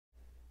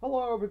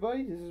Hello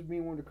everybody, this is me,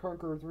 Wonder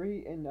Conqueror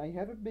 3, and I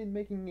haven't been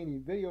making any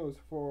videos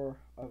for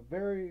a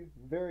very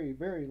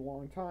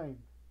long time.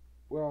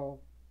 Well,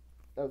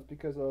 that's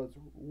because I was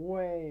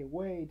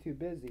way too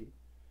busy.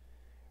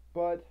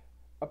 But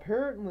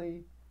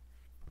apparently,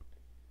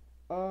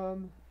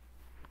 um,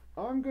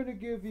 I'm gonna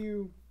give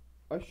you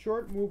a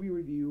short movie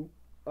review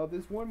of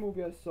this one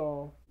movie I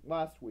saw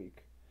last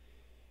week.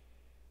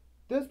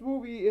 This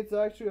movie, it's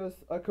actually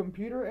a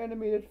computer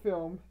animated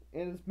film,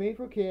 and it's made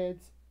for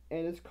kids,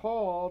 and it's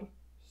called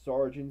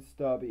Sergeant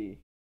Stubby.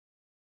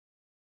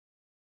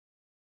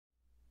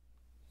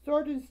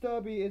 Sergeant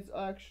Stubby is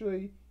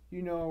actually, a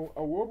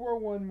World War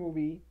One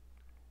movie.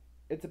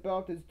 It's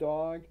about this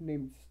dog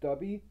named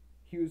Stubby.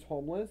 He was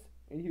homeless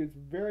and he was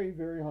very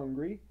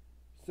hungry.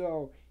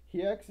 So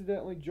he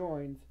accidentally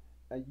joins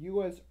a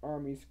US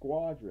Army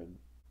squadron.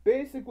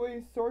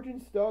 Basically,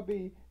 Sergeant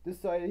Stubby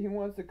decided he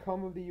wants to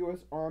come with the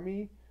US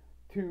Army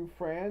to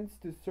France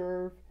to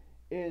serve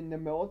in the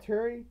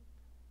military.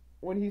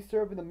 When he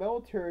served in the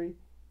military,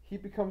 he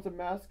becomes a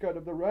mascot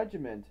of the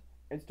regiment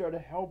and started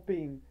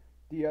helping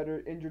the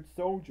other injured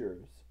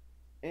soldiers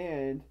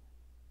and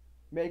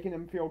making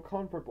them feel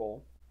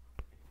comfortable.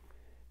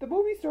 The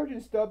movie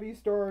Sergeant Stubby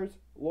stars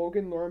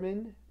Logan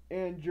Lerman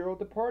and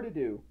Gerald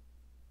Depardieu.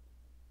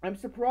 I'm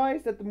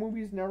surprised that the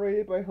movie is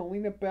narrated by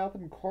Helena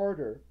Bonham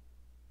Carter.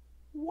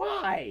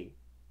 Why?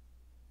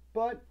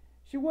 But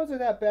she wasn't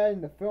that bad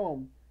in the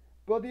film.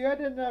 But the I'd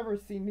never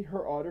seen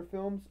her other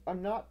films.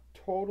 I'm not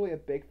totally a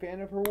big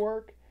fan of her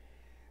work,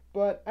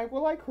 but I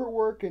will like her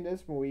work in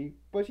this movie.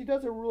 But she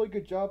does a really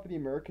good job with the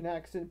American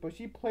accent. But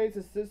she plays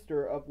the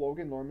sister of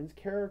Logan Lerman's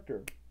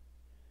character.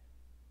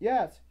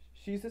 Yes,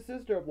 she's the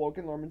sister of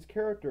Logan Lerman's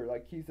character.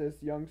 Like, he's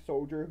this young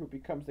soldier who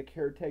becomes the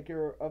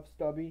caretaker of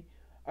Stubby.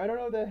 I don't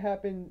know if that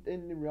happened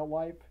in real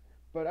life,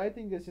 but I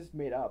think this is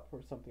made up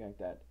or something like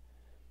that.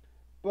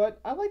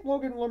 But I like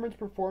Logan Lerman's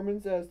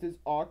performance as this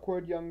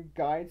awkward young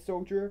guide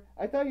soldier.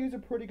 I thought he was a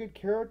pretty good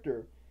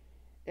character.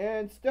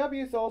 And Stubby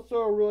is also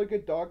a really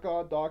good dog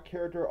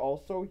character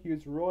also. He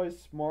was really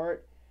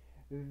smart,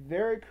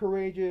 very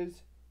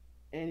courageous,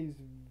 and he's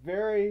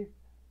very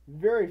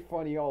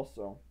funny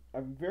also.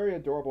 A very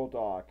adorable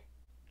dog.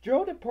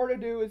 Joe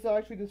Depardieu is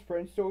actually this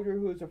French soldier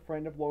who is a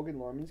friend of Logan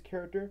Lerman's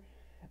character.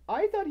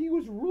 I thought he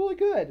was really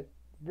good.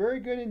 Very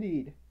good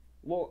indeed.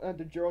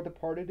 The Gerald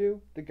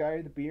Depardieu, the guy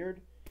with the beard.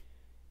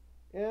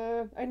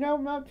 I know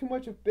I'm not too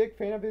much a big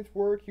fan of his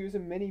work. He was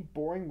in many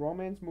boring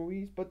romance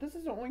movies, but this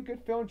is the only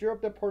good film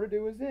Gerald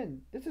Depardieu is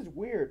in. This is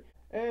weird.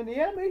 And the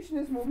animation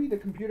in this movie, the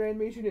computer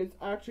animation, is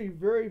actually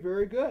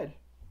very good.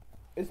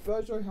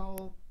 Especially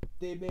how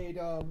they made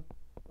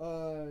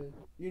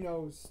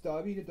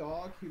Stubby the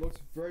dog. He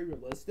looks very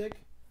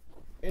realistic.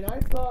 And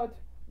I thought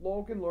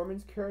Logan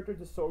Lerman's character,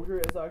 the soldier,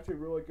 is actually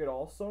really good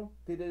also.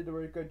 They did a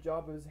really good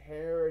job of his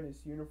hair and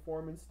his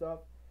uniform and stuff.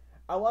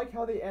 I like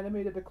how they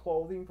animated the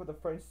clothing for the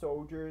French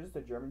soldiers, the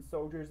German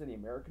soldiers, and the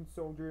American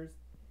soldiers.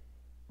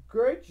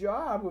 Great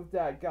job with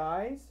that,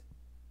 guys.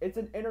 It's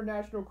an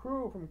international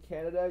crew from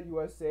Canada,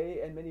 USA,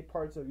 and many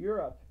parts of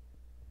Europe.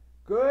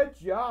 Good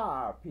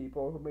job,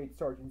 people who made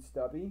Sergeant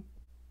Stubby.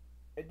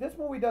 This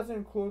movie doesn't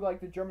include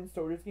like the German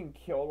soldiers getting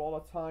killed all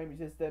the time. It's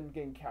just them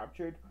getting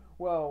captured.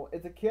 Well,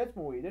 it's a kids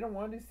movie. They don't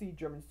want to see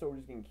German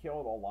soldiers getting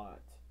killed a lot.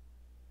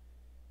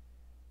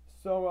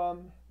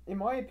 So, in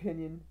my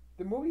opinion,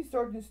 the movie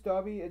Sergeant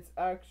Stubby, it's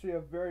actually a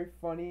very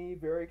funny,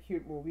 very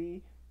cute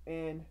movie,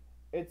 and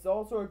it's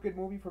also a good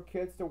movie for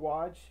kids to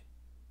watch,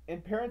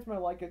 and parents might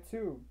like it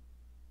too.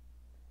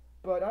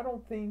 But I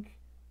don't think,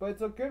 but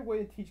it's a good way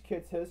to teach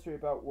kids history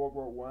about World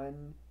War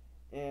One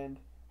and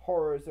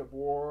horrors of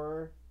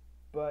war,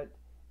 but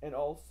and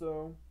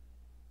also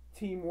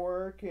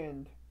teamwork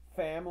and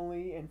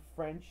family and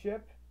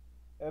friendship,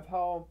 of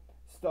how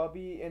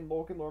Stubby and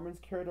Logan Lerman's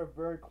character are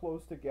very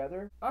close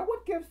together. I would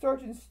give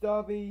Sergeant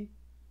Stubby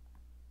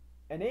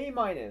an A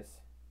minus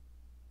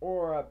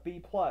or a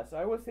B plus.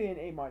 I would say an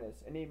A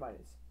minus, an A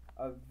minus.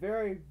 A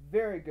very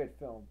good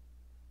film.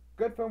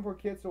 Good film for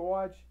kids to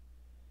watch,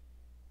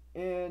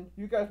 and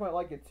you guys might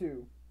like it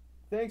too.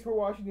 Thanks for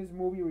watching this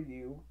movie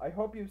review. I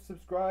hope you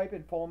subscribe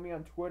and follow me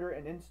on Twitter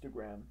and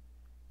Instagram.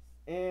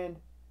 And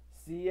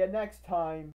see you next time.